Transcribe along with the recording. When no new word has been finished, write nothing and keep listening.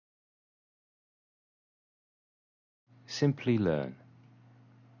Simply learn.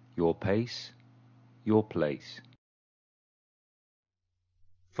 Your pace, your place.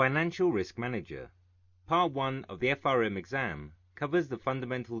 Financial Risk Manager. Part 1 of the FRM exam covers the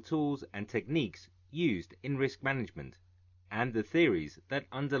fundamental tools and techniques used in risk management and the theories that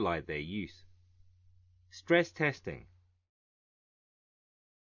underlie their use. Stress testing.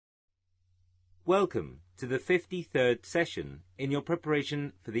 Welcome to the 53rd session in your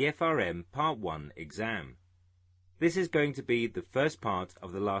preparation for the FRM Part 1 exam. This is going to be the first part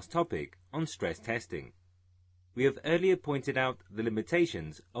of the last topic on stress testing. We have earlier pointed out the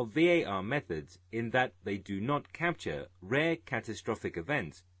limitations of VAR methods in that they do not capture rare catastrophic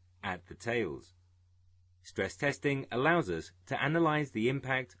events at the tails. Stress testing allows us to analyze the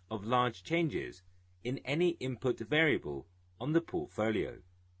impact of large changes in any input variable on the portfolio.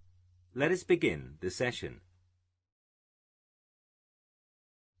 Let us begin the session.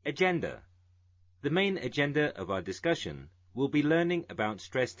 Agenda. The main agenda of our discussion will be learning about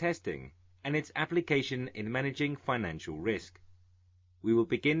stress testing and its application in managing financial risk. We will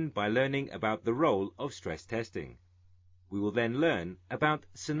begin by learning about the role of stress testing. We will then learn about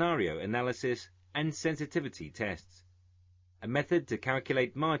scenario analysis and sensitivity tests, a method to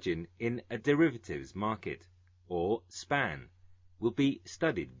calculate margin in a derivatives market, or SPAN, will be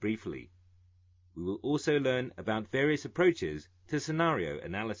studied briefly. We will also learn about various approaches to scenario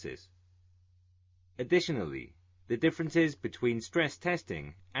analysis. Additionally, the differences between stress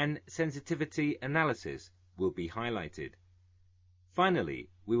testing and sensitivity analysis will be highlighted. Finally,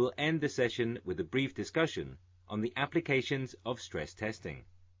 we will end the session with a brief discussion on the applications of stress testing.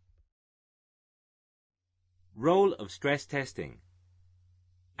 Role of stress testing.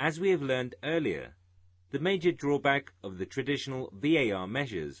 As we have learned earlier, the major drawback of the traditional VAR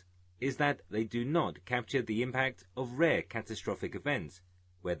measures is that they do not capture the impact of rare catastrophic events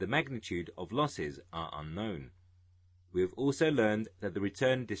where the magnitude of losses are unknown. We have also learned that the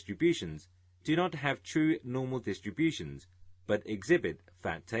return distributions do not have true normal distributions, but exhibit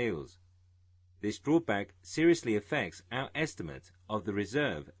fat tails. This drawback seriously affects our estimate of the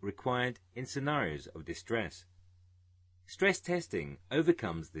reserve required in scenarios of distress. Stress testing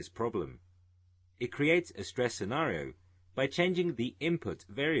overcomes this problem. It creates a stress scenario by changing the input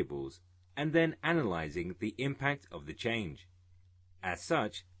variables and then analyzing the impact of the change. As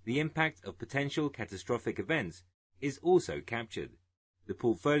such, the impact of potential catastrophic events is also captured. The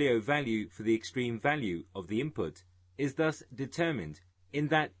portfolio value for the extreme value of the input is thus determined in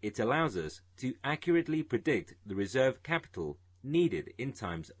that it allows us to accurately predict the reserve capital needed in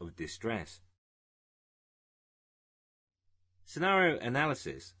times of distress. Scenario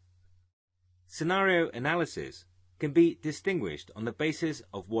analysis. Scenario analysis can be distinguished on the basis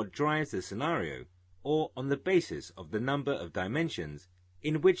of what drives the scenario or on the basis of the number of dimensions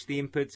in which the inputs